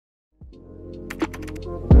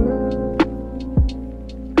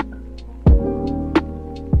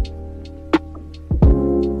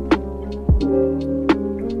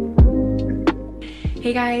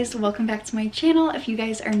Hey guys, welcome back to my channel. If you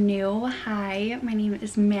guys are new, hi, my name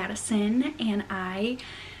is Madison and I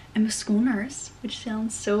am a school nurse, which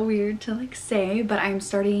sounds so weird to like say, but I'm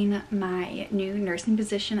starting my new nursing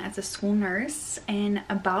position as a school nurse in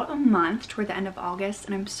about a month toward the end of August,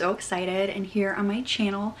 and I'm so excited. And here on my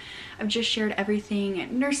channel I've just shared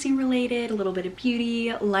everything nursing related, a little bit of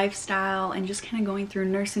beauty, lifestyle, and just kind of going through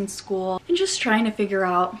nursing school and just trying to figure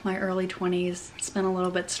out my early 20s. It's been a little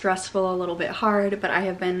bit stressful, a little bit hard, but I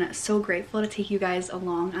have been so grateful to take you guys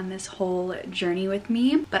along on this whole journey with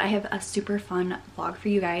me. But I have a super fun vlog for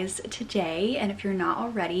you guys today, and if you're not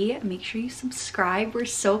already, make sure you subscribe. We're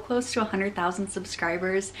so close to 100,000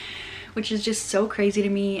 subscribers, which is just so crazy to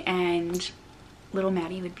me, and little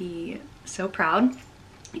Maddie would be so proud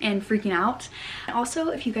and freaking out. And also,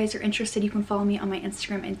 if you guys are interested, you can follow me on my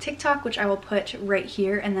Instagram and TikTok, which I will put right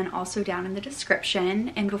here and then also down in the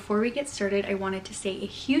description. And before we get started, I wanted to say a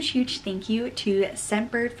huge thank you to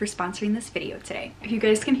Scentbird for sponsoring this video today. If you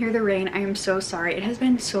guys can hear the rain, I am so sorry. It has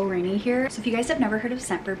been so rainy here. So if you guys have never heard of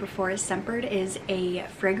Scentbird before, Scentbird is a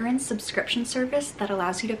fragrance subscription service that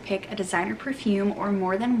allows you to pick a designer perfume or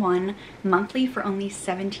more than one monthly for only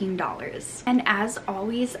 $17. And as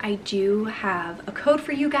always, I do have a code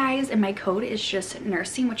for you guys, and my code is just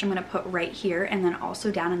nursing, which I'm going to put right here and then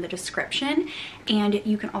also down in the description. And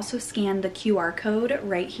you can also scan the QR code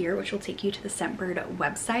right here, which will take you to the Scentbird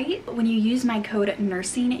website. When you use my code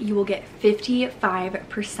nursing, you will get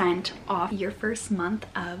 55% off your first month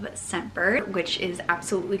of Scentbird, which is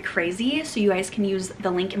absolutely crazy. So you guys can use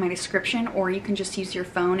the link in my description, or you can just use your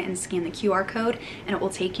phone and scan the QR code and it will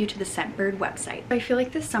take you to the Scentbird website. I feel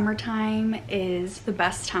like the summertime is the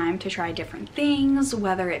best time to try different things,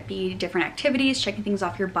 whether it be different activities, checking things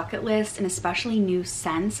off your bucket list, and especially new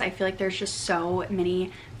scents. I feel like there's just so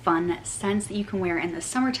many fun scents that you can wear in the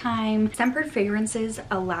summertime. Scentbird fragrances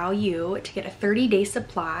allow you to get a 30-day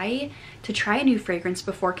supply to try a new fragrance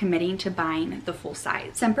before committing to buying the full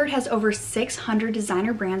size. Scentbird has over 600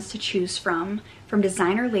 designer brands to choose from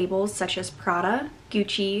designer labels such as Prada,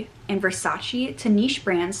 Gucci, and Versace to niche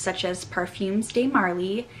brands such as Parfums de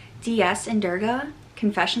Marly, DS and Durga,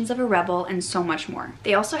 Confessions of a Rebel, and so much more.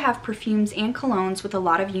 They also have perfumes and colognes with a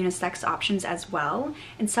lot of unisex options as well,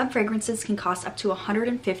 and some fragrances can cost up to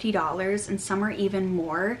 $150 and some are even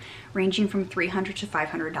more, ranging from $300 to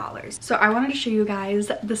 $500. So I wanted to show you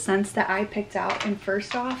guys the scents that I picked out, and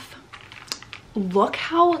first off, look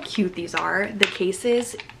how cute these are. The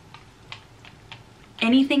cases,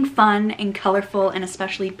 anything fun and colorful, and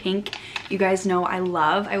especially pink, you guys know I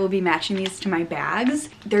love. I will be matching these to my bags.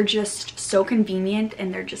 They're just so convenient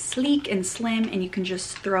and they're just sleek and slim, and you can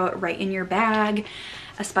just throw it right in your bag,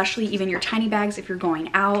 especially even your tiny bags if you're going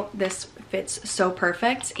out. This fits so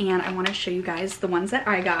perfect, and I want to show you guys the ones that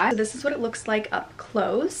I got. So this is what it looks like up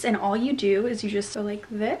close, and all you do is you just go like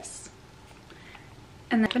this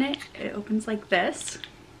and then open it. It opens like this.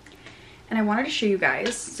 And I wanted to show you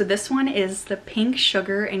guys, so this one is the Pink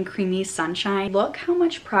Sugar and Creamy Sunshine. Look how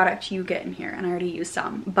much product you get in here, and I already used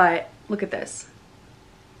some, but look at this.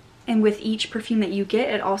 And with each perfume that you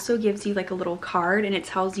get, it also gives you like a little card and it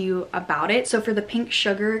tells you about it. So for the Pink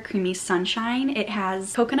Sugar Creamy Sunshine, it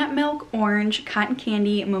has coconut milk, orange, cotton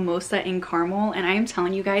candy, mimosa, and caramel. And I am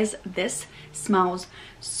telling you guys, this smells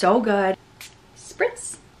so good.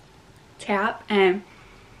 Spritz, tap, and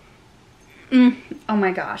oh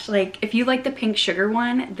my gosh, like if you like the Pink Sugar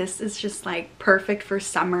one, this is just like perfect for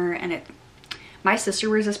summer. And my sister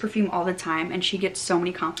wears this perfume all the time and she gets so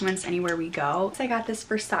many compliments anywhere we go. So I got this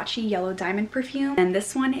Versace Yellow Diamond perfume, and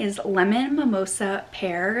this one is Lemon, Mimosa,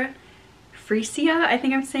 Pear, Freesia, I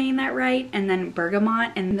think I'm saying that right, and then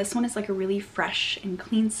Bergamot. And this one is like a really fresh and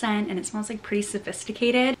clean scent, and it smells like pretty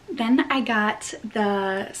sophisticated. Then I got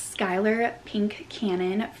the Skylar Pink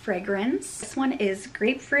Cannon fragrance. This one is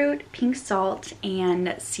grapefruit, pink salt,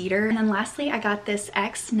 and cedar. And then lastly, I got this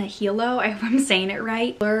Ex Nihilo, I hope I'm saying it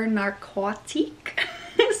right, or Narcotique.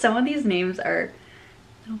 Some of these names are a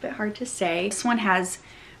little bit hard to say. This one has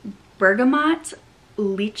bergamot,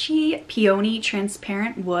 lychee, peony,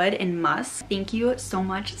 transparent wood, and musk. Thank you so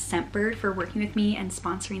much, Scentbird, for working with me and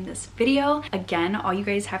sponsoring this video. Again, all you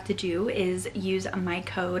guys have to do is use my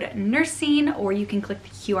code nursing, or you can click the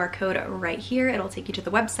QR code right here. It'll take you to the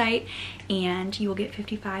website and you will get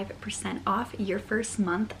 55% off your first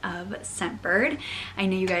month of Scentbird. I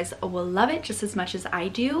know you guys will love it just as much as I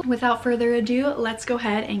do. Without further ado, let's go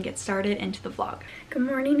ahead and get started into the vlog. Good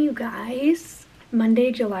morning, you guys.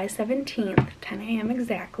 Monday, July 17th, 10 a.m.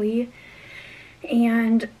 exactly,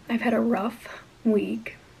 and I've had a rough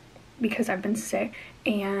week because I've been sick,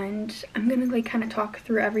 and I'm gonna like kind of talk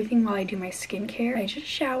through everything while I do my skincare. I just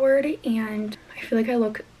showered and I feel like I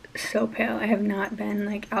look so pale. I have not been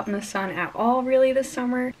like out in the sun at all really this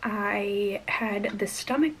summer. I had the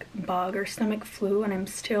stomach bug or stomach flu and I'm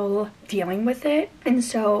still dealing with it. And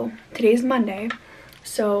so today's Monday.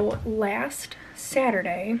 So last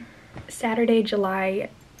Saturday, July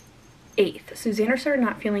 8th, so Xander started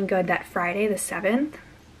not feeling good that Friday, the 7th.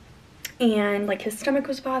 And like his stomach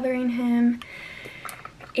was bothering him.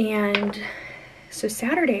 And so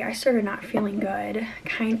Saturday I started not feeling good,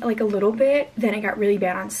 kind of like a little bit. Then it got really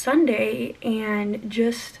bad on Sunday and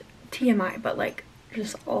just TMI, but like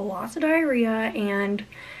just lots of diarrhea. And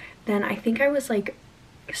then I think I was like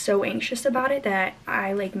so anxious about it that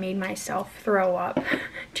I like made myself throw up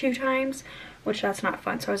 2 times, which that's not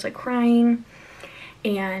fun. So I was like crying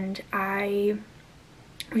and I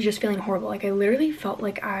was just feeling horrible. Like I literally felt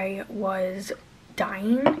like I was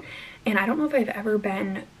dying, and I don't know if I've ever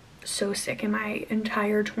been so sick in my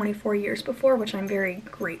entire 24 years before, which I'm very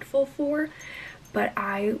grateful for. But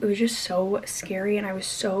it was just so scary, and I was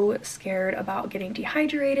so scared about getting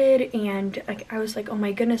dehydrated, and like I was like, oh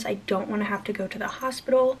my goodness, I don't want to have to go to the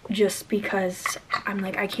hospital just because I'm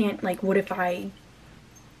like, I can't, like what if I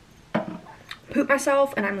poop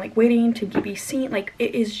myself and I'm like waiting to be seen. Like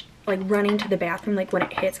it is like running to the bathroom, like when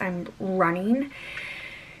it hits I'm running,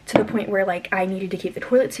 to the point where like I needed to keep the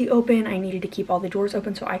toilet seat open, I needed to keep all the doors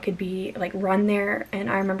open so I could be like run there. And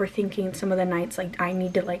I remember thinking some of the nights like I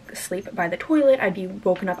need to like sleep by the toilet. I'd be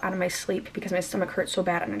woken up out of my sleep because my stomach hurt so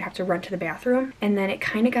bad and I'd have to run to the bathroom. And then it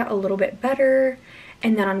kind of got a little bit better,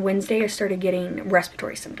 and then on Wednesday I started getting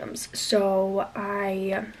respiratory symptoms. So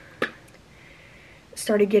I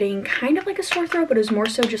started getting kind of like a sore throat, but it was more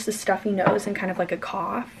so just a stuffy nose and kind of like a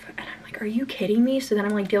cough. And I'm like, are you kidding me? So then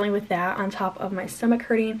I'm like dealing with that on top of my stomach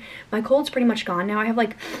hurting. My cold's pretty much gone now. I have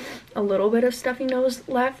like a little bit of stuffy nose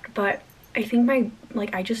left, but I think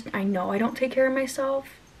I know I don't take care of myself.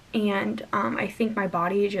 And I think my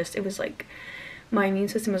body it was like my immune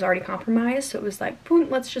system was already compromised. So it was like, boom,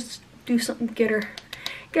 let's just do something, get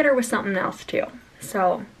her with something else too.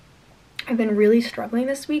 So I've been really struggling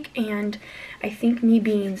this week, and I think me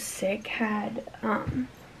being sick had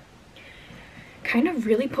kind of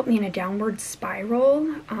really put me in a downward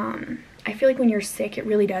spiral. I feel like when you're sick, it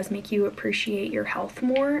really does make you appreciate your health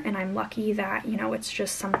more, and I'm lucky that, you know, it's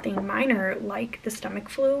just something minor like the stomach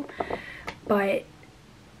flu. But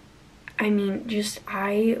I mean,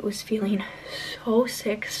 I was feeling so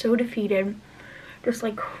sick, so defeated, just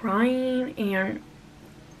like crying and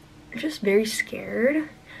just very scared,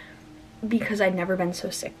 because I'd never been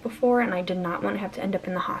so sick before and I did not want to have to end up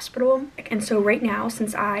in the hospital. And so right now,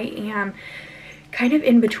 since I am kind of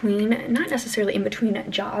in between, not necessarily in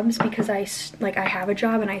between jobs, because I have a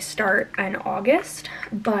job and I start in August,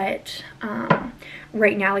 but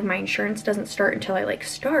right now like my insurance doesn't start until I like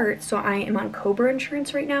start. So I am on Cobra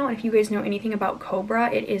insurance right now, and if you guys know anything about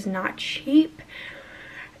Cobra, it is not cheap.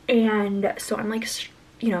 And so I'm like,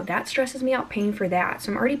 you know, that stresses me out paying for that.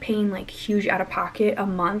 So I'm already paying like huge out of pocket a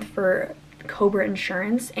month for Cobra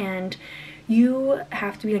insurance, and you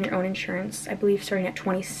have to be on your own insurance, I believe, starting at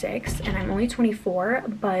 26, and I'm only 24,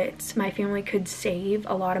 but my family could save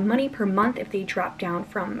a lot of money per month if they drop down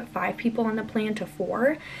from 5 people on the plan to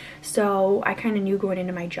 4. So I kind of knew going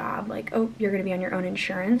into my job, like, oh, you're going to be on your own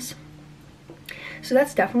insurance. So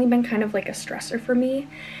that's definitely been kind of like a stressor for me.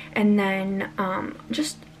 And then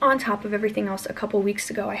just on top of everything else, a couple weeks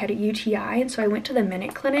ago I had a UTI, and so I went to the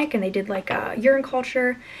Minute Clinic and they did like a urine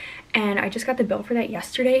culture, and I just got the bill for that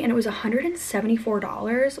yesterday, and it was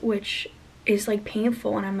 $174, which is like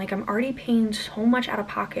painful. And I'm like, I'm already paying so much out of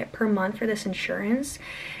pocket per month for this insurance,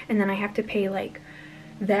 and then I have to pay like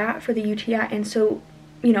that for the UTI. And so,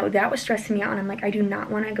 you know, that was stressing me out, and I'm like, I do not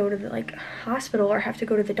want to go to the like hospital or have to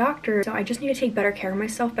go to the doctor. So I just need to take better care of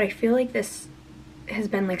myself. But I feel like this has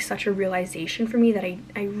been like such a realization for me that I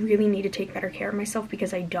really need to take better care of myself,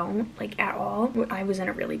 because I don't, like, at all. I was in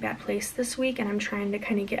a really bad place this week, and I'm trying to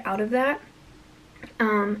kind of get out of that.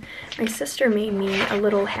 My sister made me a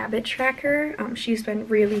little habit tracker. She's been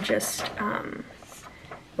really just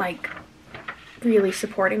like really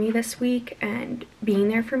supporting me this week and being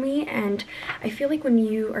there for me. And I feel like when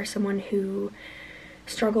you are someone who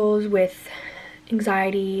struggles with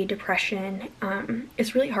anxiety, depression,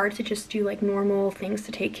 it's really hard to just do like normal things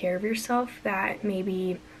to take care of yourself that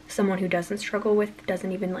maybe someone who doesn't struggle with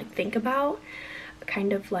doesn't even like think about.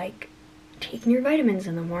 Kind of like taking your vitamins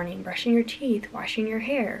in the morning, brushing your teeth, washing your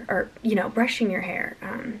hair, or, you know, brushing your hair.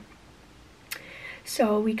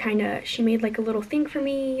 So she made like a little thing for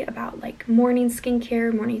me about like morning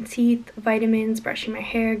skincare, morning teeth, vitamins, brushing my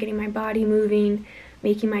hair, getting my body moving,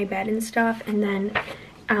 making my bed and stuff. And then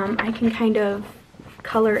I can kind of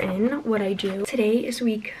color in what I do. Today is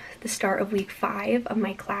the start of week 5 of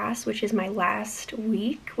my class, which is my last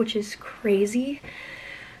week, which is crazy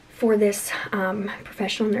for this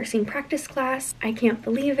professional nursing practice class. I can't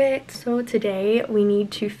believe it. So today we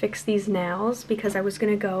need to fix these nails because I was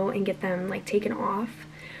gonna go and get them like taken off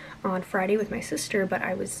on Friday with my sister, but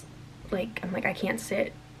I'm like, I can't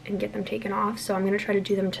sit and get them taken off, so I'm gonna try to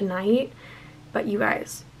do them tonight. But you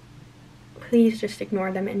guys, please just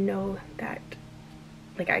ignore them and know that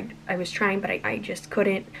like I was trying, but I just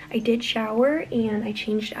couldn't. I did shower and I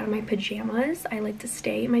changed out of my pajamas. I like to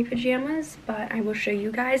stay in my pajamas, but I will show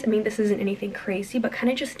you guys. I mean, this isn't anything crazy, but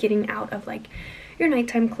kind of just getting out of like your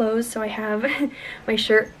nighttime clothes. So I have my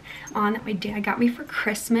shirt on that my dad got me for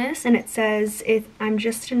Christmas, and it says, I'm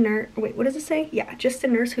just a nurse. Wait, what does it say? Yeah, just a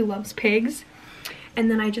nurse who loves pigs.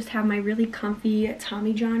 And then I just have my really comfy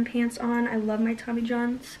Tommy John pants on. I love my Tommy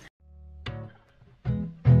Johns.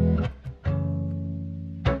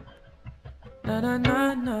 Na na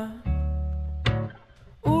na na.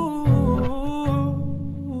 Ooh,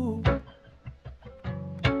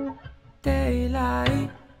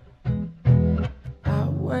 daylight. I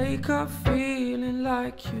wake up feeling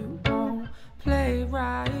like you won't play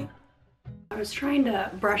right. I was trying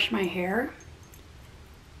to brush my hair.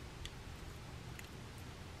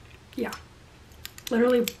 Yeah,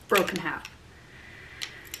 literally broke in half.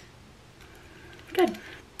 Good.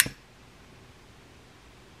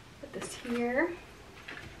 This here,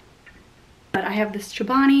 but I have this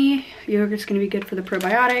Chobani yogurt's gonna be good for the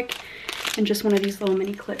probiotic, and just one of these little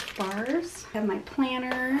mini Clif bars. I have my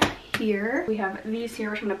planner here. We have these here,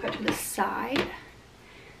 which I'm gonna put to the side,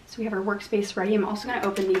 so we have our workspace ready. I'm also gonna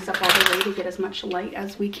open these up all the way to get as much light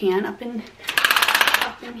as we can up in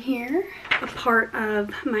here. A part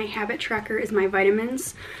of my habit tracker is my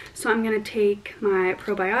vitamins, so I'm gonna take my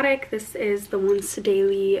probiotic. This is the Once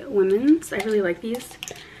Daily Women's. I really like these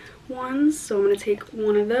ones, so I'm going to take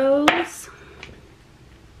one of those.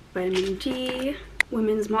 Vitamin D,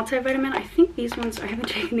 women's multivitamin. I think these ones, I haven't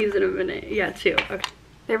taken these in a minute. Yeah, 2. Okay,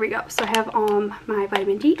 there we go. So I have my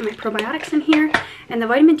vitamin D and my probiotics in here, and the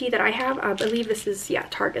vitamin D that I have, I believe this is, yeah,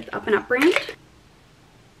 Target, the Up and Up brand.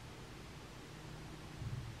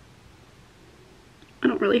 I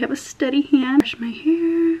don't really have a steady hand. Brush my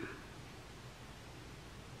hair.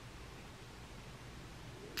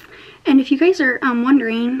 And if you guys are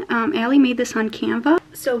wondering, Allie made this on Canva.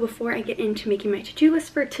 So before I get into making my to-do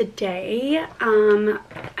list for today, I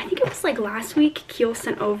think it was like last week, Keel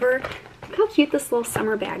sent over, look how cute this little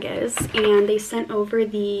summer bag is. And they sent over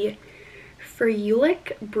the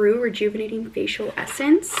Ferulic Brew Rejuvenating Facial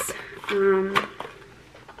Essence. Let's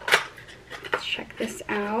check this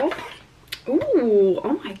out. Ooh,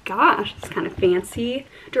 oh my gosh, it's kind of fancy.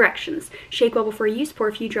 Directions. Shake well before use. Pour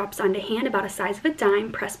a few drops onto hand about the size of a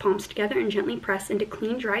dime. Press palms together and gently press into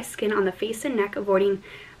clean, dry skin on the face and neck, avoiding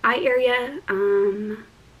eye area.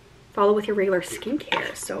 Follow with your regular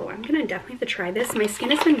skincare. So I'm gonna definitely have to try this. My skin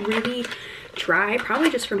has been really dry, probably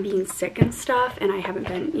just from being sick and stuff, and I haven't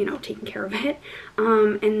been, you know, taking care of it.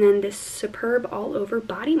 And then this Superb All Over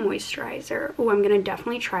Body Moisturizer. Oh, I'm gonna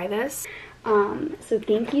definitely try this. So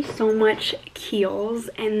thank you so much, Kiehl's.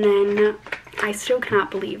 And then I still cannot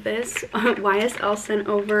believe this. YSL sent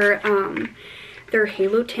over their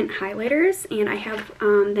Halo Tint highlighters, and I have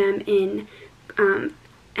them in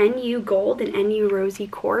NU Gold and NU Rosy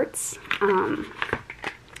Quartz. And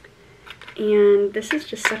this is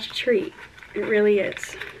just such a treat. It really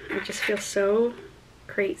is. I just feel so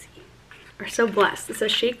crazy, or so blessed. It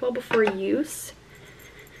says shake well before use.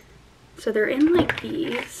 So they're in like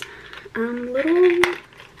these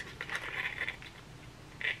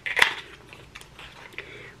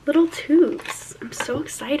little tubes. I'm so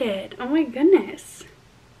excited. Oh my goodness.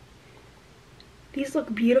 These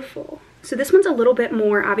look beautiful. So this one's a little bit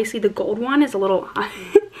more, obviously the gold one is a little,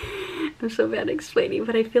 I'm so bad at explaining,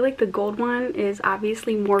 but I feel like the gold one is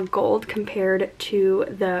obviously more gold compared to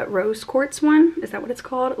the rose quartz one. Is that what it's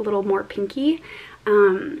called? A little more pinky.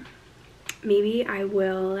 Maybe I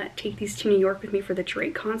will take these to New York with me for the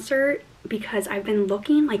Drake concert, because I've been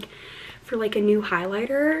looking like for like a new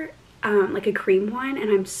highlighter, like a cream one,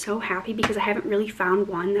 and I'm so happy because I haven't really found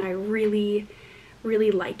one that I really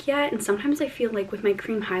like yet. And sometimes I feel like with my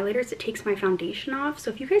cream highlighters it takes my foundation off. So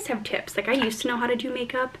if you guys have tips, like I used to know how to do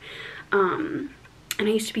makeup, and I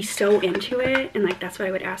used to be so into it, and like that's what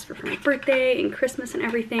I would ask for my birthday and Christmas and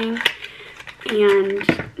everything. And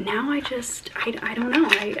now I don't know,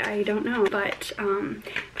 I don't know, but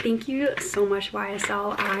Thank you so much,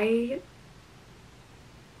 YSL. I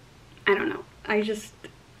don't know.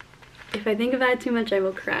 If I think about it too much, I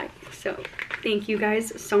will cry. So thank you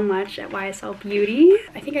guys so much at YSL Beauty.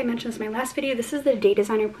 I think I mentioned this in my last video. This is the Day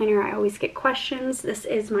Designer Planner. I always get questions. This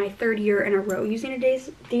is my 3rd year in a row using a Day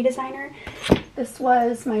Designer. This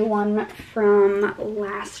was my one from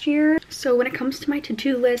last year. So when it comes to my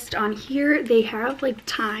to-do list on here, they have like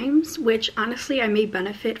times, which honestly I may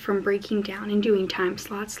benefit from breaking down and doing time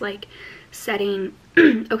slots, like setting,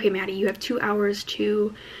 okay, Maddie, you have 2 hours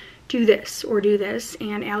to do this or do this,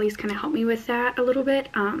 and Allie's kind of helped me with that a little bit.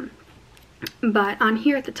 But on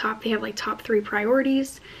here at the top, they have like top 3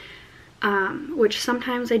 priorities, which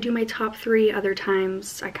sometimes I do my top 3, other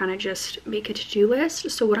times I kind of just make a to-do list.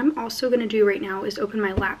 So what I'm also going to do right now is open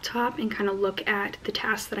my laptop and kind of look at the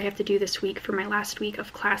tasks that I have to do this week for my last week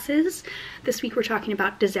of classes. This week we're talking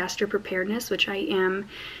about disaster preparedness, which I am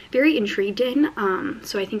very intrigued in.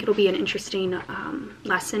 So I think it'll be an interesting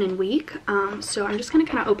lesson and week. So I'm just going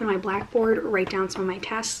to kind of open my Blackboard, write down some of my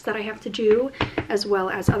tasks that I have to do, as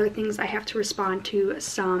well as other things I have to respond to,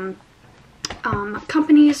 some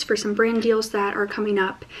companies for some brand deals that are coming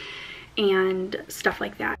up and stuff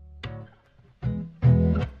like that.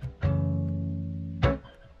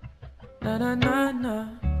 Na, na, na, na.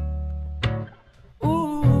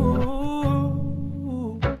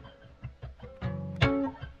 Ooh.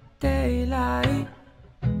 Daylight.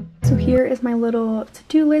 So here is my little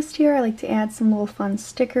to-do list here. I like to add some little fun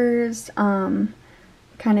stickers.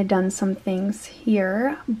 Kind of done some things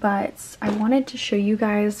here, but I wanted to show you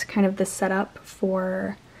guys kind of the setup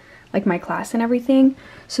for like my class and everything.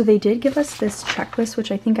 So they did give us this checklist,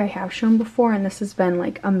 which I think I have shown before, and this has been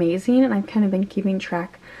like amazing, and I've kind of been keeping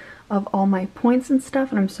track of all my points and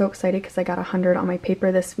stuff, and I'm so excited because I got 100 on my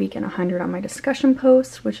paper this week and 100 on my discussion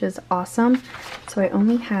post, which is awesome. So I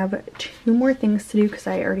only have 2 more things to do because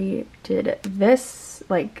I already did this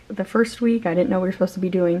like the first week. I didn't know we were supposed to be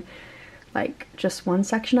doing like just one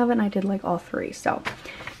section of it, and I did like all 3. So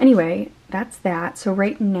anyway, that's that. So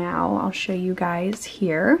right now I'll show you guys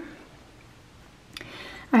here.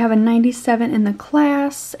 I have a 97 in the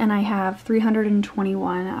class, and I have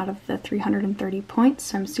 321 out of the 330 points,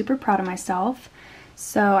 so I'm super proud of myself.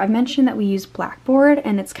 So I mentioned that we use Blackboard,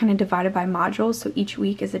 and it's kind of divided by modules, so each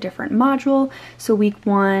week is a different module. So week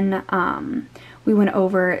 1, we went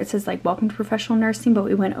over, it says like welcome to professional nursing, but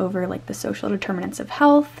we went over like the social determinants of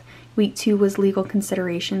health. Week 2 was legal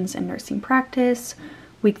considerations and nursing practice.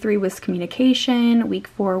 Week 3 was communication. Week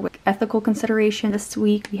 4 was ethical consideration. This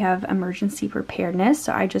week we have emergency preparedness.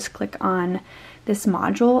 So I just click on this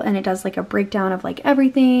module, and it does like a breakdown of like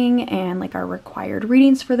everything and like our required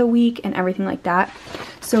readings for the week and everything like that.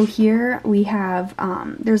 So here we have,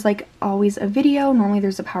 there's like always a video. Normally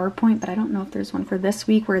there's a PowerPoint, but I don't know if there's one for this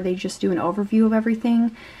week where they just do an overview of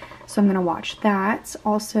everything. So I'm going to watch that.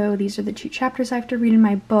 Also, these are the 2 chapters I have to read in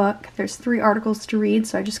my book. There's 3 articles to read,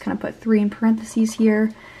 so I just kind of put 3 in parentheses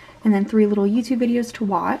here, and then 3 little YouTube videos to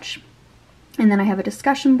watch. And then I have a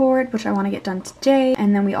discussion board, which I want to get done today.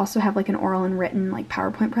 And then we also have like an oral and written like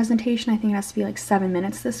PowerPoint presentation. I think it has to be like 7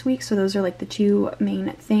 minutes this week. So those are like the 2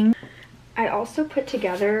 main things. I also put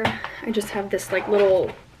together, I just have this like little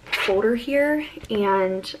folder here,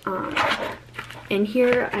 and in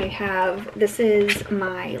here I have, this is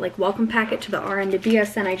my like welcome packet to the RN to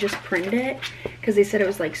BSN. I just printed it because they said it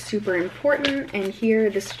was like super important, and here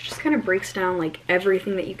this just kind of breaks down like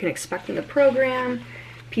everything that you can expect in the program,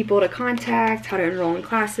 people to contact, how to enroll in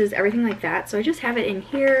classes, everything like that. So I just have it in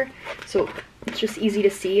here, so it's just easy to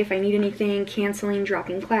see if I need anything, canceling,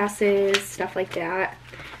 dropping classes, stuff like that,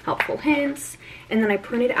 helpful hints. And then I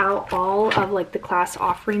printed out all of like the class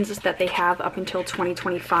offerings that they have up until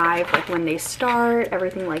 2025, like when they start,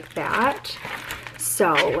 everything like that.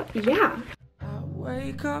 So yeah. I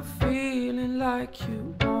wake up feeling like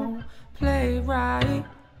you won't play right.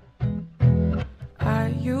 I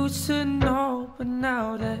used to know, but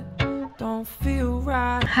now that don't feel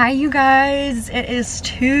right. Hi you guys, it is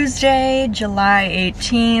Tuesday, July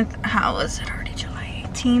 18th. How is it already July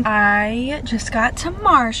 18th? I just got to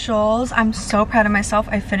Marshall's. I'm so proud of myself.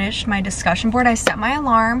 I finished my discussion board. I set my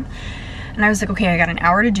alarm and I was like, okay, I got an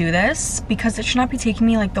hour to do this because it should not be taking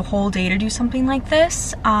me like the whole day to do something like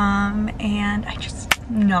this. And I just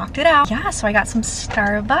knocked it out. Yeah, so I got some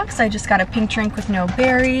Starbucks. I just got a pink drink with no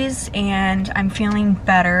berries and I'm feeling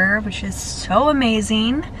better, which is so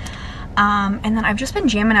amazing. And then I've just been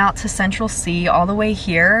jamming out to Central C all the way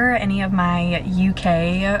here. Any of my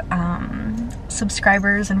UK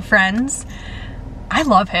subscribers and friends, I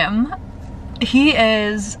love him. He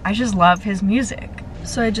is, I just love his music.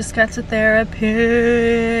 So I just got to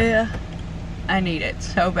therapy. I need it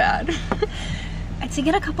so bad. I had to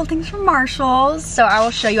get a couple things from Marshall's, so I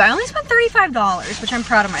will show you. I only spent $35, which I'm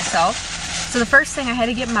proud of myself. So the first thing, I had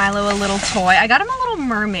to get Milo a little toy. I got him a little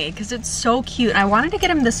mermaid because it's so cute, and I wanted to get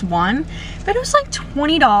him this one, but it was like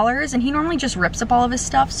 $20, and he normally just rips up all of his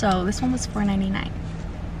stuff, so this one was $4.99.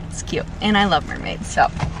 It's cute, and I love mermaids, so.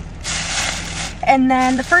 And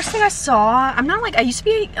then the first thing I saw, I'm not like, I used to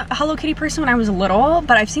be a Hello Kitty person when I was little,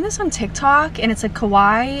 but I've seen this on TikTok, and it's a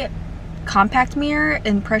kawaii compact mirror,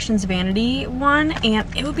 Impressions Vanity one,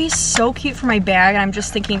 and it would be so cute for my bag, and I'm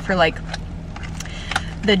just thinking for like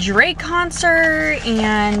the Drake concert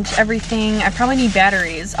and everything. I probably need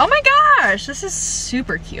batteries. Oh my gosh, this is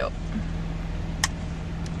super cute.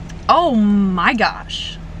 Oh my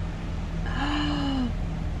gosh.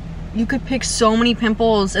 You could pick so many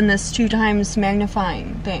pimples in this 2x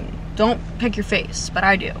magnifying thing. Don't pick your face, but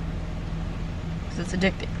I do, because it's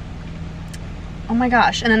addicting. Oh my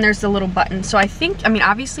gosh, and then there's the little button. So I think, I mean,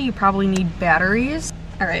 obviously you probably need batteries.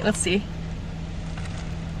 All right, let's see.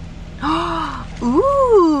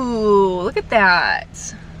 Ooh, look at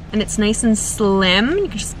that. And it's nice and slim. You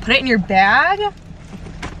can just put it in your bag.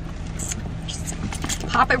 Just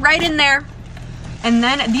pop it right in there. And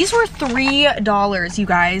then these were $3, you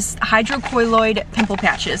guys. Hydrocolloid pimple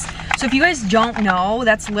patches. So if you guys don't know,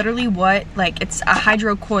 that's literally what, like, it's a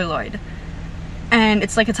hydrocolloid. And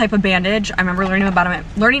it's like a type of bandage. I remember learning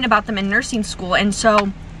about them in nursing school. And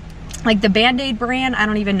so, like the Band-Aid brand, I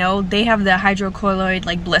don't even know, they have the hydrocolloid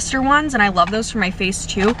like blister ones, and I love those for my face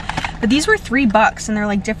too. But these were $3, and they're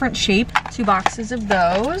like different shape. 2 boxes of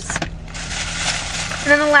those. And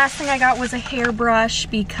then the last thing I got was a hairbrush,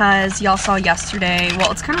 because y'all saw yesterday,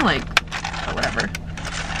 well, it's kind of like, whatever.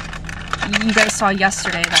 You guys saw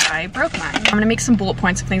yesterday that I broke mine. I'm gonna make some bullet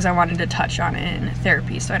points of things I wanted to touch on in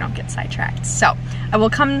therapy so I don't get sidetracked. So I will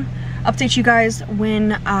come update you guys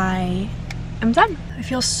when I am done. I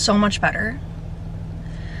feel so much better.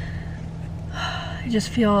 I just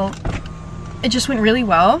feel, it just went really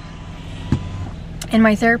well. And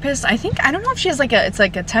my therapist, I think, I don't know if she has like it's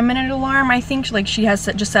like a 10-minute alarm, I think. Like she has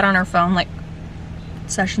just set on her phone, like,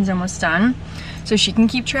 session's almost done, so she can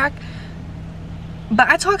keep track. But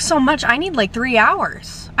I talk so much, I need like 3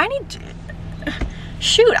 hours. I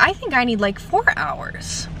think I need like 4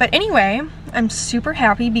 hours. But anyway, I'm super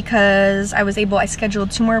happy because I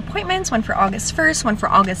scheduled 2 more appointments, one for August 1st, one for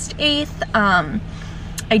August 8th.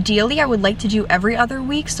 Ideally, I would like to do every other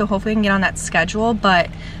week, so hopefully I can get on that schedule, but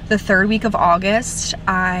the 3rd week of August,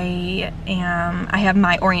 I have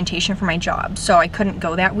my orientation for my job, so I couldn't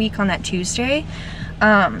go that week on that Tuesday,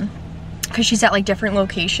 because she's at like different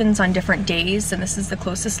locations on different days, and this is the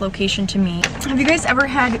closest location to me. Have you guys ever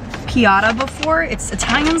had piata before? It's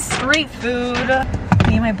Italian street food.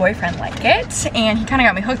 Me and my boyfriend like it, and he kind of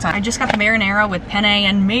got me hooked on it. I just got the marinara with penne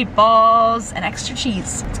and meatballs and extra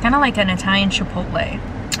cheese. It's kind of like an Italian Chipotle.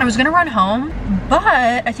 I was gonna run home, but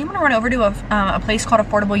I think I'm gonna run over to a place called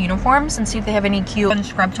Affordable Uniforms and see if they have any cute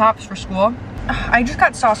scrub tops for school. I just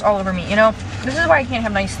got sauce all over me, you know? This is why I can't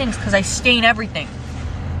have nice things, because I stain everything.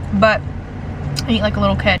 But I eat like a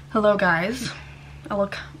little kid. Hello guys. I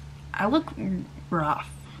look rough,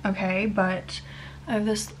 okay? But I have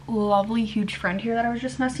this lovely huge friend here that I was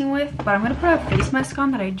just messing with, but I'm gonna put a face mask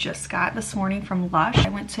on that I just got this morning from Lush. I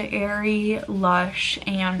went to Aerie, Lush,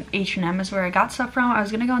 and H&M is where I got stuff from. I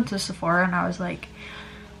was gonna go into Sephora and I was like,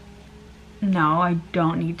 no, I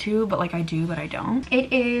don't need to, but like I do, but I don't.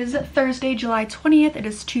 It is Thursday, July 20th. It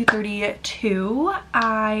is 2:32.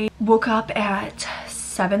 I woke up at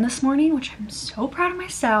 7 this morning, which I'm so proud of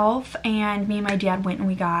myself, and me and my dad went and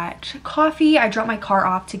we got coffee. I dropped my car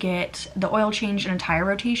off to get the oil change and a tire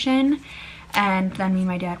rotation, and then me and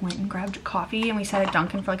my dad went and grabbed coffee, and we sat at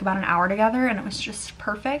Dunkin' for like about an hour together, and it was just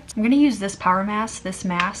perfect. I'm gonna use this power mask, this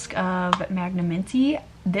mask of Magnum Minty.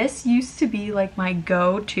 This used to be like my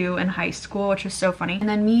go-to in high school, which is so funny. And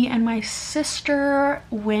then me and my sister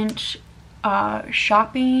went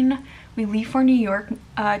shopping. We leave for New York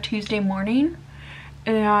Tuesday morning,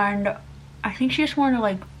 and I think she just wanted to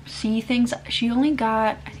like see things. I think she only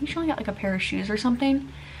got like a pair of shoes or something,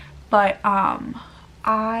 but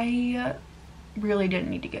I really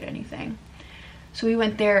didn't need to get anything. So we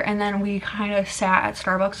went there, and then we kind of sat at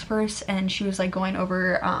Starbucks first, and she was like going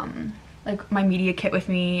over like my media kit with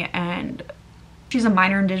me, and she's a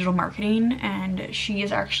minor in digital marketing, and she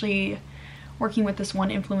is actually working with this one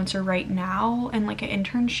influencer right now in like an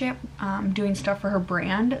internship doing stuff for her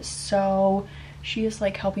brand. So she is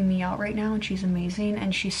like helping me out right now, and she's amazing,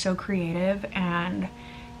 and she's so creative, and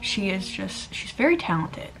she's very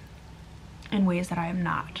talented. in ways that I am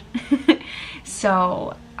not.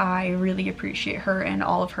 So I really appreciate her and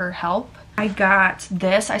all of her help. I got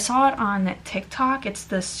this, I saw it on TikTok. It's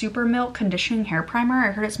the Super Milk Conditioning Hair Primer.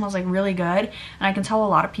 I heard it smells like really good, and I can tell a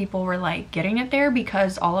lot of people were like getting it there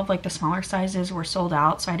because all of like the smaller sizes were sold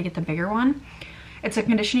out, so I had to get the bigger one. It's a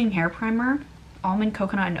conditioning hair primer, almond,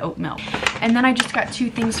 coconut, and oat milk. And then I just got 2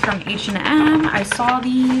 things from H&M. I saw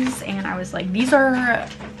these and I was like, these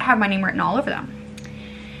have my name written all over them.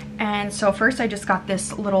 And so first I just got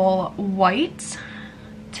this little white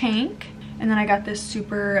tank, and then I got this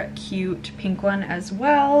super cute pink one as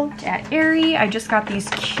well at Aerie. I just got these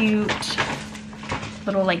cute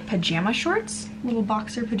little like pajama shorts, little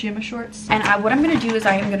boxer pajama shorts. And what I'm gonna do is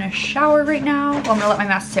I am gonna shower right now. Well, I'm gonna let my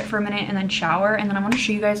mask sit for a minute and then shower, and then I'm gonna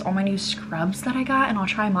show you guys all my new scrubs that I got, and I'll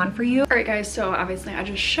try them on for you. All right guys, so obviously I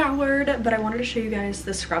just showered, but I wanted to show you guys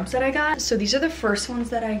the scrubs that I got. So these are the first ones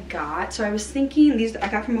that I got. So I was thinking, these I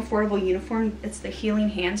got from Affordable Uniform. It's the Healing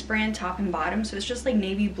Hands brand, top and bottom. So it's just like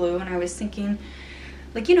navy blue, and I was thinking,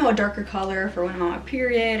 like, you know, a darker color for when I'm on my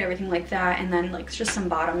period, everything like that, and then like just some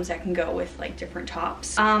bottoms that can go with like different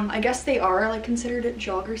tops. I guess they are like considered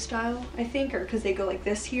jogger style, I think, or because they go like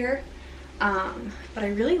this here. But I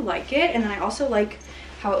really like it, and then I also like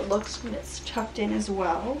how it looks when it's tucked in as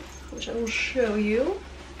well, which I will show you.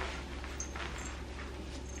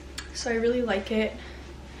 So I really like it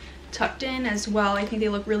tucked in as well. I think they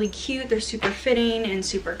look really cute. They're super fitting and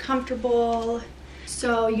super comfortable.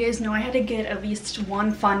 So you guys know I had to get at least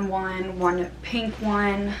one fun one pink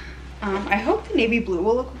one. I hope the navy blue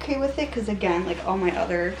will look okay with it, because again, like all my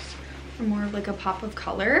others are more of like a pop of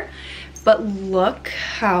color. But look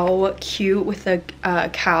how cute with the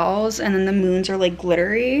cows, and then the moons are like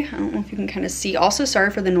glittery. I don't know if you can kind of see. Also,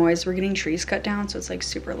 sorry for the noise, we're getting trees cut down, so it's like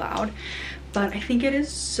super loud. But I think it is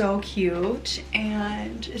so cute,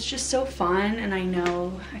 and it's just so fun, and I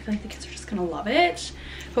feel like the kids are just gonna love it.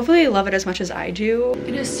 Hopefully they love it as much as I do.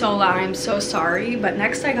 It is so loud, I'm so sorry. But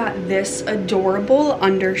next I got this adorable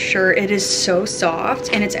undershirt. It is so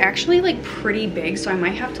soft, and it's actually like pretty big, so I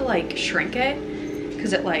might have to like shrink it,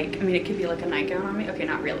 because it like, I mean, it could be like a nightgown on me. Okay,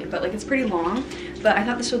 not really, but like it's pretty long. But I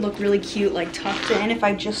thought this would look really cute, like tucked in, if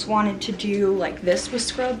I just wanted to do like this with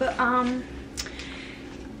scrub,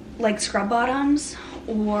 like scrub bottoms,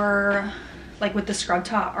 or like with the scrub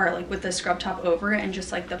top, or like with the scrub top over it and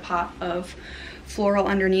just like the pop of floral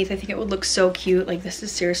underneath. I think it would look so cute. Like, this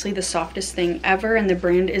is seriously the softest thing ever, and the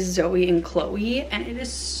brand is Zoe and Chloe, and it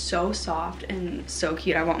is so soft and so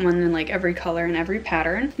cute. I want one in like every color and every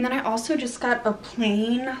pattern. And then I also just got a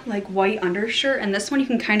plain like white undershirt, and this one you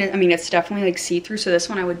can kind of, I mean, it's definitely like see-through, so this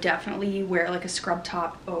one I would definitely wear like a scrub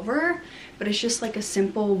top over, but it's just like a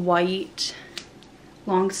simple white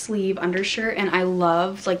long sleeve undershirt, and I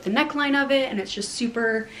love like the neckline of it, and it's just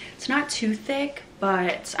super, it's not too thick,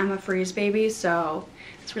 but I'm a freeze baby, so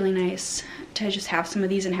it's really nice to just have some of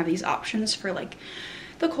these and have these options for like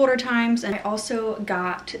the colder times. And I also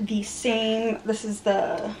got the same, this is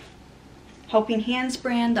the Helping Hands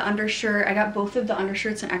brand, the undershirt. I got both of the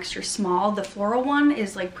undershirts in extra small. The floral one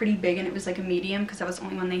is like pretty big, and it was like a medium because that was the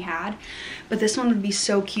only one they had. But this one would be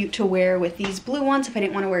so cute to wear with these blue ones if I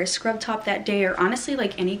didn't want to wear a scrub top that day, or honestly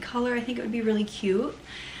like any color. I think it would be really cute.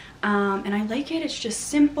 And I like it. It's just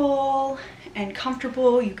simple and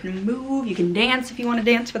comfortable. You can move, you can dance if you want to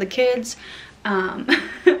dance for the kids.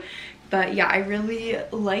 But yeah, I really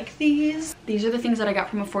like these. These are the things that I got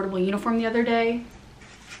from Affordable Uniform the other day.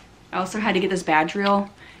 I also had to get this badge reel.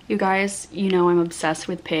 You guys, you know I'm obsessed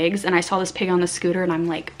with pigs, and I saw this pig on the scooter and I'm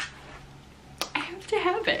like, I have to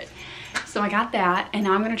have it. So I got that, and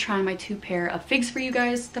now I'm gonna try my 2 pair of figs for you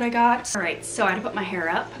guys that I got. All right, so I had to put my hair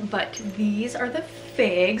up, but these are the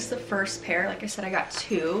figs, the first pair. Like I said, I got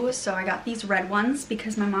 2. So I got these red ones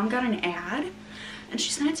because my mom got an ad, and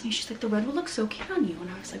she sent it to me. She's like, the red will look so cute on you. And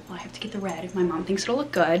I was like, well, I have to get the red if my mom thinks it'll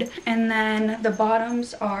look good. And then the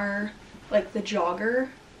bottoms are like the jogger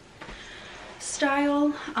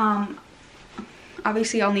style.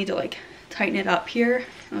 Obviously I'll need to like tighten it up here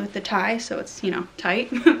with the tie so it's, you know, tight.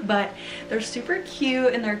 But they're super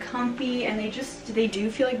cute and they're comfy, and they do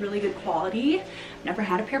feel like really good quality. I've never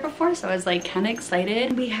had a pair before, so I was like kind of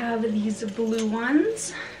excited. We have these blue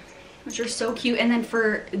ones, which are so cute. And then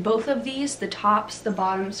for both of these, the tops, the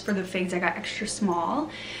bottoms for the figs, I got extra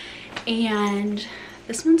small. And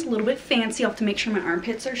this one's a little bit fancy. I'll have to make sure my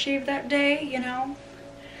armpits are shaved that day, you know.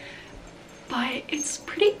 But it's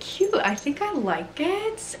pretty cute. I think I like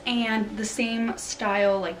it. And the same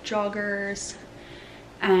style, like joggers.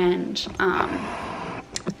 And I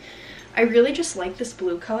really just like this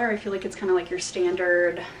blue color. I feel like it's kind of like your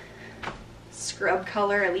standard scrub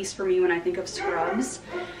color, at least for me when I think of scrubs.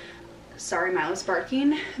 Sorry, Milo's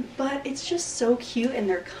barking, but it's just so cute and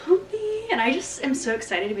they're comfy, and I just am so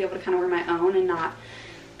excited to be able to kind of wear my own and not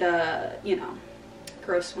the, you know,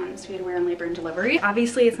 gross ones we had to wear in labor and delivery.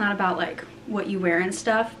 Obviously it's not about like what you wear and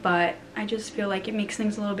stuff, but I just feel like it makes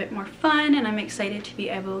things a little bit more fun, and I'm excited to be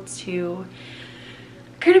able to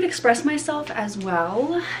kind of express myself as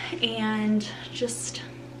well and just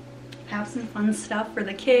have some fun stuff for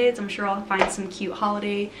the kids. I'm sure I'll find some cute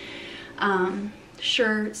holiday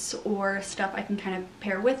shirts or stuff I can kind of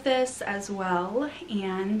pair with this as well.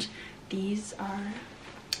 And these are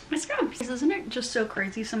my scrubs. Isn't it just so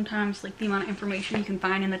crazy sometimes, like the amount of information you can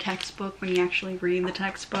find in the textbook when you actually read the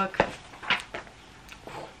textbook?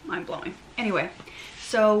 Mind blowing. Anyway,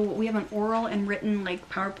 so we have an oral and written like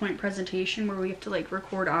PowerPoint presentation where we have to like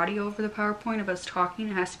record audio over the PowerPoint of us talking.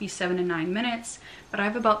 It has to be 7 to 9 minutes, but I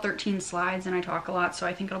have about 13 slides and I talk a lot, so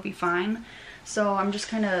I think it'll be fine. So I'm just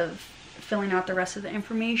kind of filling out the rest of the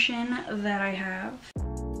information that I have.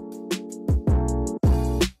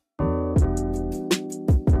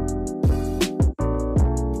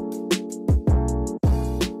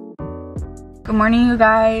 Good morning, you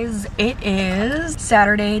guys. It is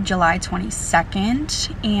Saturday, July 22nd,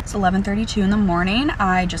 and it's 11:32 in the morning.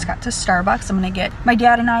 I just got to Starbucks. I'm gonna get my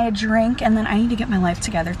dad and I a drink, and then I need to get my life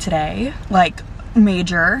together today, like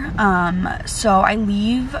major. So I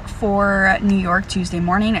leave for New York Tuesday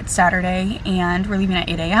morning. It's Saturday, and we're leaving at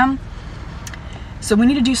 8 a.m. So we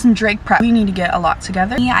need to do some Drake prep. We need to get a lot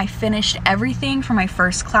together. I finished everything for my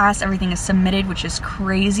first class. Everything is submitted, which is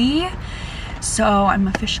crazy. So I'm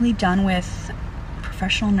officially done with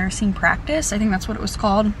professional nursing practice. I think that's what it was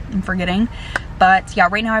called. I'm forgetting. But yeah,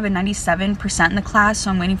 right now I have a 97% in the class, so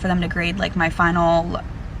I'm waiting for them to grade like my final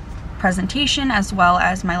presentation as well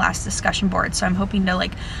as my last discussion board. So I'm hoping to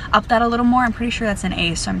like up that a little more. I'm pretty sure that's an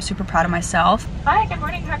A, so I'm super proud of myself. Hi, good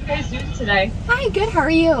morning. How are you guys doing today? Hi, good. How are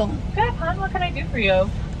you? Good, hon. What can I do for you?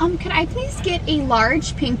 Can I please get a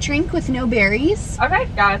large pink drink with no berries? Okay,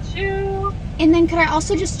 got you. And then could I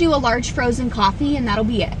also just do a large frozen coffee, and that'll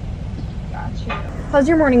be it? Got you. How's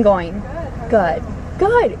your morning going? Good.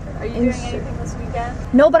 Good. Are you doing anything this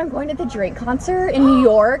weekend? No, but I'm going to the Drake concert in New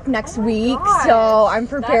York next week, so I'm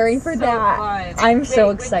preparing for that. Fun. I'm so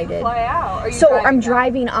When excited. do you fly out? Are you So I'm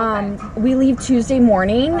driving? driving. We leave Tuesday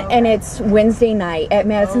morning, and it's Wednesday night at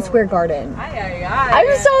Madison Square Garden.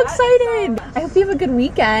 I'm so excited. I hope you have a good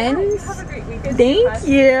weekend. Yeah, you have a great weekend. Thank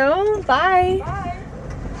you. Bye. Bye.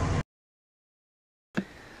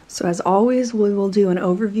 So as always, we will do an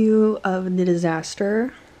overview of the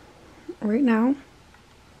disaster right now.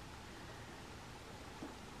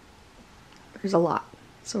 There's a lot.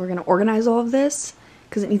 So we're gonna organize all of this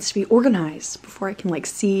because it needs to be organized before I can like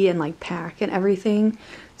see and like pack and everything.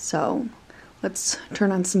 So let's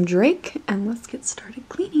turn on some Drake and let's get started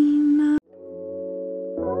cleaning.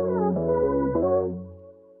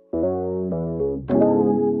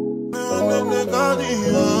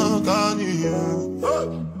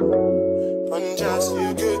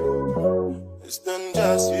 It's done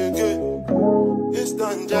just you good. It's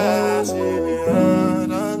done just you,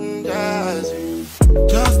 done just you.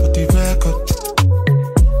 Just for the record,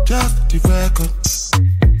 just for the record.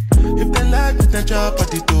 If they like it, then chop at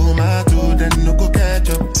the tomato, then no go catch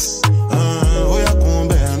up. Oh yeah, come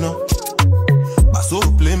bear no. But so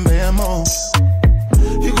plain bear more.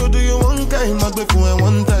 You go do your one time, I go for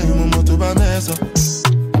one time, I'm not to buy mess up.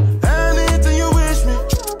 Anything you wish me,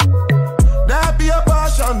 that be a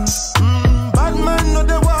passion. Bad man no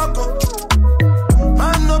they walk up,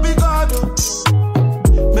 man no be God up.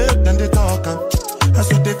 Make them they talk up, I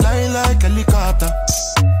so they fly like helicopter.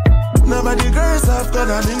 Nobody girls have got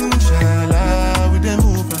an inshallah with them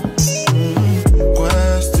move.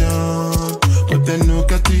 Question, but then no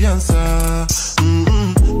get the answer.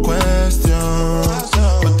 Question,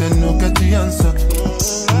 but then no get the answer.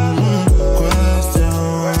 Question,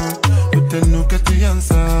 but then no get the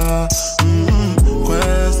answer.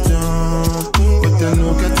 Question, but then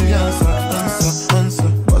no get the answer.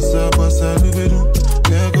 Answer, bossa, lubedu.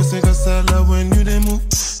 Lego sing a sala when you they move.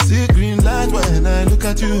 See green light when I look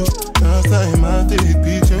at you. Last time I take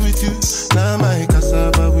picture with you. Now my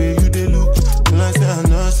cassava where you they look. Till I say I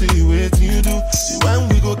not see what you do. See when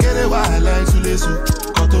we go get a wild like Sulesu.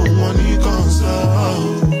 Got to money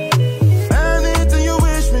console. Anything you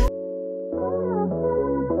wish me.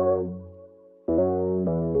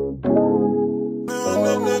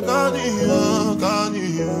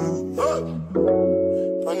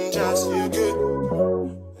 Done just you good.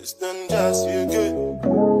 It's done just you good.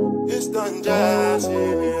 It's done just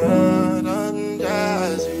you, done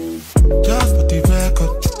just you. Just for the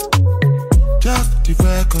record, just for the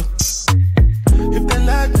record. If they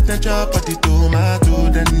like it, then chop at the tomato,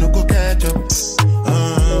 then no go catch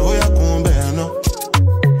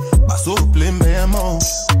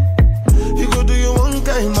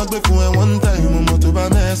time, I'll be for one time, I'm out of a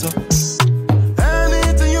mess up.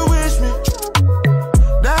 Anything you wish me,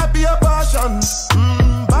 that be a passion.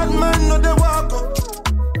 Bad man, no they walk up.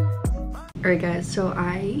 Alright guys, so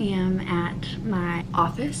I am at my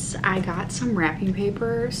office. I got some wrapping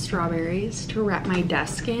paper, strawberries, to wrap my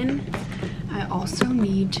desk in. I also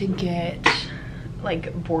need to get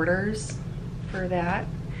like borders for that.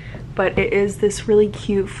 But it is this really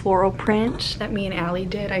cute floral print that me and Allie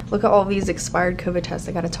did. Look at all these expired COVID tests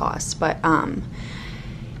I gotta toss. But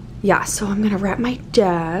yeah, so I'm gonna wrap my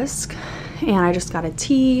desk. And I just got a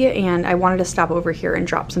tea, and I wanted to stop over here and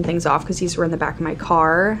drop some things off because these were in the back of my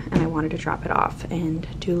car, and I wanted to drop it off and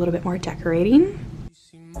do a little bit more decorating.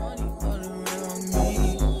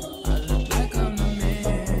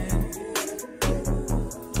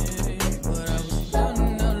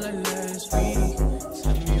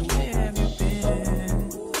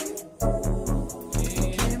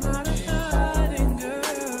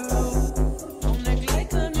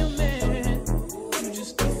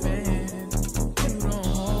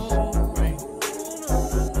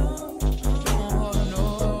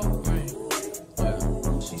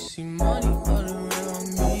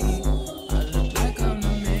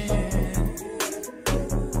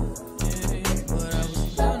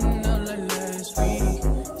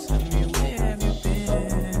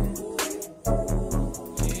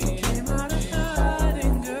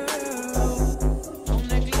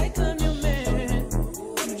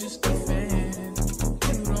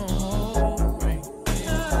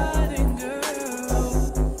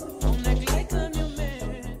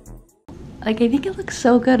 Like, I think it looks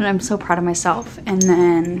so good, and I'm so proud of myself. And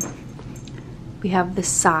then we have the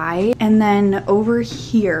side, and then over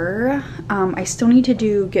here I still need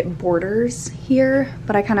to get borders here,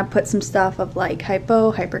 but I kind of put some stuff of like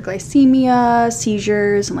hyperglycemia,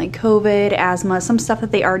 seizures, and like COVID, asthma, some stuff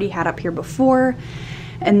that they already had up here before.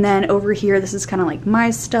 And then over here, this is kind of like my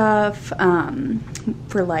stuff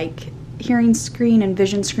for like hearing screen and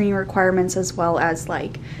vision screen requirements, as well as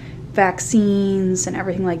like vaccines and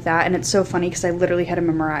everything like that. And it's so funny because I literally had to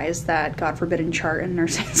memorize that God forbidden chart in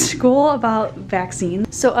nursing school about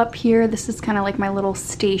vaccines. So up here, this is kind of like my little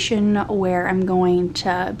station where I'm going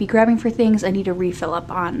to be grabbing for things. I need to refill up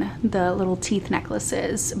on the little teeth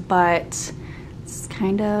necklaces, but it's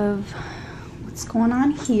kind of what's going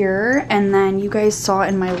on here. And then you guys saw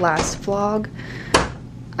in my last vlog,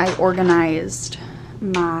 I organized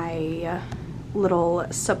my little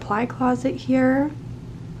supply closet here.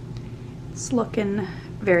 It's looking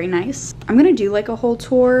very nice. I'm gonna do like a whole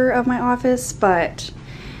tour of my office, but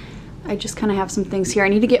I just kind of have some things here. I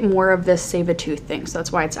need to get more of this save a tooth thing, so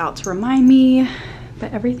that's why it's out to remind me.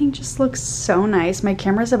 But everything just looks so nice. My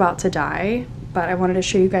camera's about to die, but I wanted to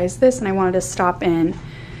show you guys this, and I wanted to stop in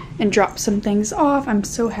and drop some things off. I'm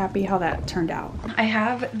so happy how that turned out. I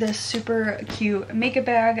have this super cute makeup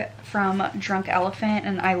bag from Drunk Elephant,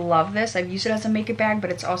 and I love this. I've used it as a makeup bag,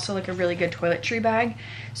 but it's also like a really good toiletry bag.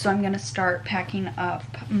 So I'm gonna start packing up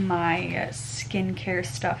my skincare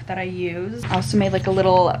stuff that I use. I also made like a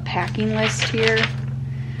little packing list here,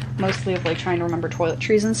 mostly of like trying to remember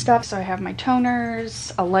toiletries and stuff. So I have my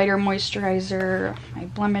toners, a lighter moisturizer, my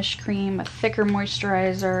blemish cream, a thicker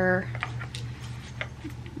moisturizer.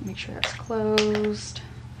 Make sure that's closed.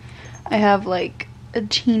 I have like a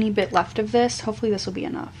teeny bit left of this. Hopefully this will be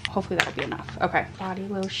enough. Hopefully that'll be enough. Okay. Body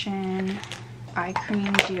lotion, eye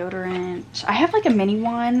cream, deodorant. I have like a mini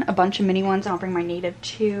one, a bunch of mini ones. I'll bring my native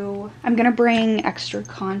too. I'm gonna bring extra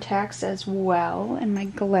contacts as well, and my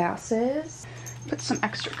glasses. Put some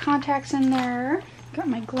extra contacts in there. Got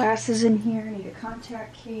my glasses in here. Need a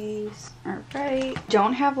contact case. Alright.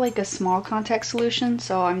 Don't have like a small contact solution,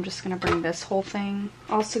 so I'm just gonna bring this whole thing.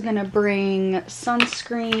 Also gonna bring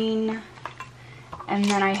sunscreen. And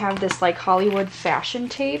then I have this like Hollywood fashion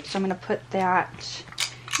tape, so I'm gonna put that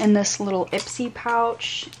in this little Ipsy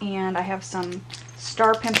pouch. And I have some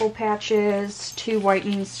star pimple patches, 2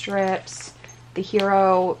 whitening strips, the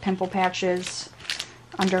Hero pimple patches,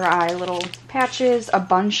 under eye little patches, a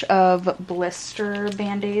bunch of blister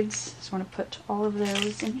band-aids. So I want to put all of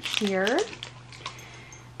those in here.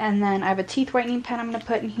 And then I have a teeth whitening pen I'm going to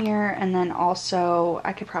put in here, and then also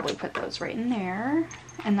I could probably put those right in there.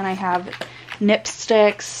 And then I have nip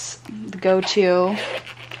sticks, the go-to.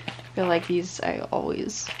 I feel like these, I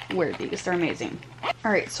always wear these, they're amazing.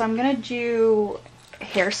 Alright, so I'm going to do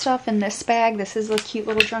hair stuff in this bag. This is a cute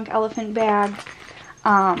little Drunk Elephant bag.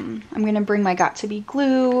 I'm going to bring my Got To Be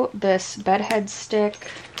glue, this bedhead stick,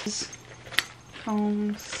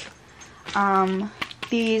 combs,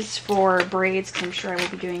 these for braids, because I'm sure I will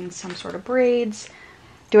be doing some sort of braids.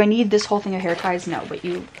 Do I need this whole thing of hair ties? No, but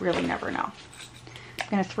you really never know.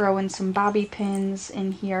 gonna throw in some bobby pins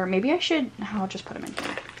in here. Maybe I should, I'll just put them in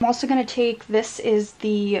here. I'm also gonna take, this is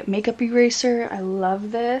the makeup eraser. I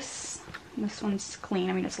love this. This one's clean.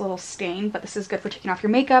 I mean, it's a little stained, but this is good for taking off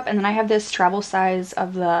your makeup. And then I have this travel size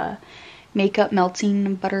of the makeup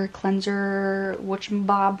melting butter cleanser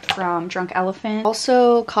whatchamabob from Drunk Elephant.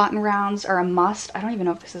 Also, cotton rounds are a must. I don't even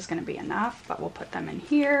know if this is gonna be enough, but we'll put them in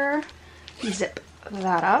here. Zip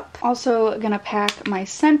that up. Also gonna pack my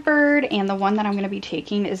Scentbird, and the one that I'm gonna be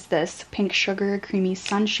taking is this Pink Sugar Creamy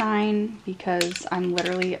Sunshine because I'm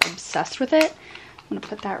literally obsessed with it. I'm gonna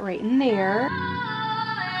put that right in there.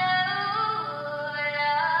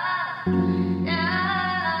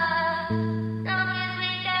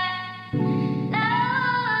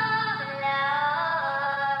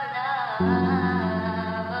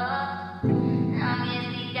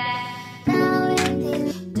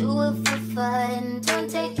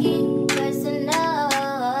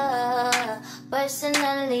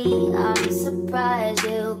 Personally, I'm surprised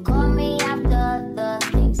you call me after the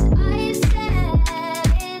things I said.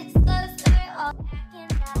 It's 'cause they're all acting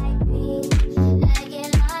like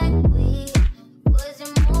we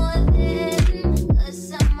wasn't more than a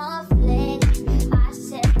summer fling. I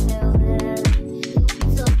said farewell, you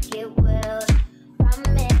took it well.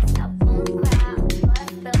 Promise I won't cry, but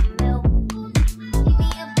the milk. Give me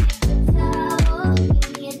a paper towel,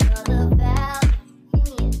 give me another vow, give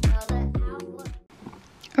me another hour.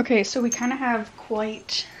 Okay, so we kind of have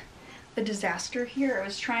quite the disaster here. I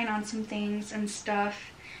was trying on some things and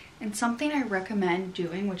stuff, and something I recommend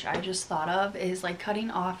doing, which I just thought of, is like cutting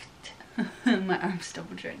off my arm's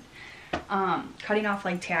double jointed. Cutting off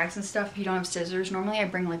like tags and stuff if you don't have scissors. Normally I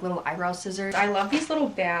bring like little eyebrow scissors. I love these little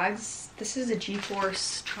bags. This is a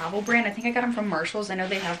G-Force travel brand. I think I got them from Marshalls. I know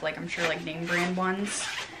they have like, I'm sure, like name brand ones,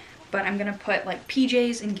 but I'm gonna put like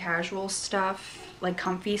PJs and casual stuff, like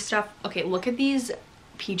comfy stuff. Okay, look at these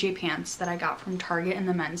PJ pants that I got from Target in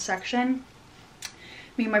the men's section.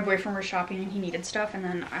 Me and my boyfriend were shopping and he needed stuff, and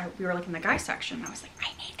then we were like in the guy section and I was like, I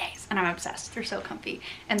need these, and I'm obsessed. They're so comfy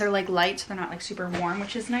and they're like light, so they're not like super warm,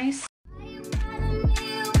 which is nice.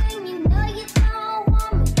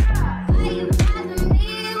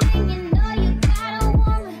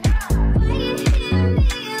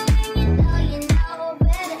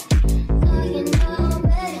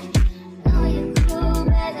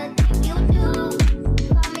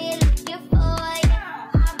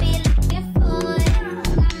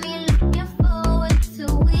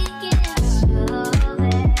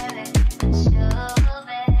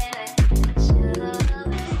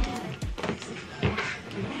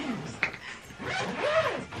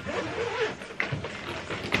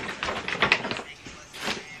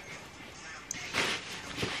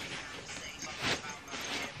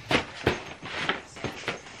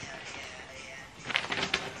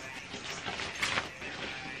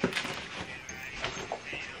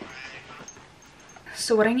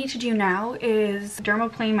 So what I need to do now is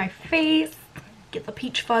dermaplane my face, get the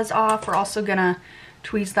peach fuzz off. We're also gonna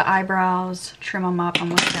tweeze the eyebrows, trim them up. I'm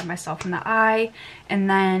looking at myself in the eye. And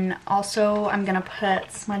then also I'm gonna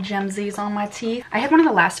put some gemsies on my teeth. I had one in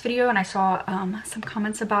the last video and I saw some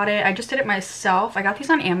comments about it. I just did it myself. I got these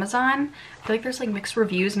on Amazon. I feel like there's like mixed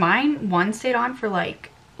reviews. One stayed on for like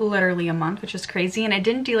literally a month, which is crazy, and it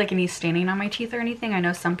didn't do like any staining on my teeth or anything. I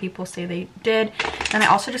know some people say they did. And I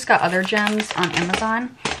also just got other gems on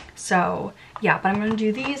Amazon. So yeah, but I'm gonna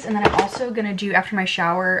do these, and then I'm also gonna do, after my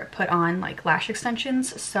shower, put on like lash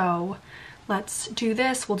extensions. So let's do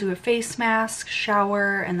this. We'll do a face mask,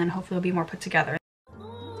 shower, and then hopefully it'll be more put together.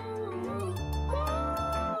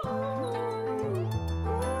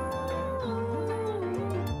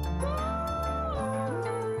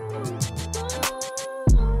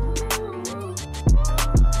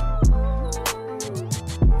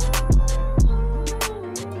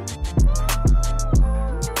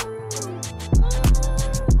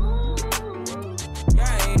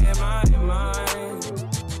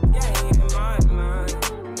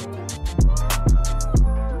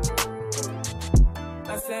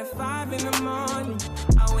 At 5 in the morning,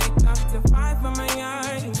 I wake up to 5 on my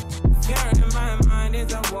yard. Fear in my mind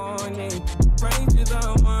is a warning. Pray to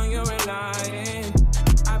the one you're relying.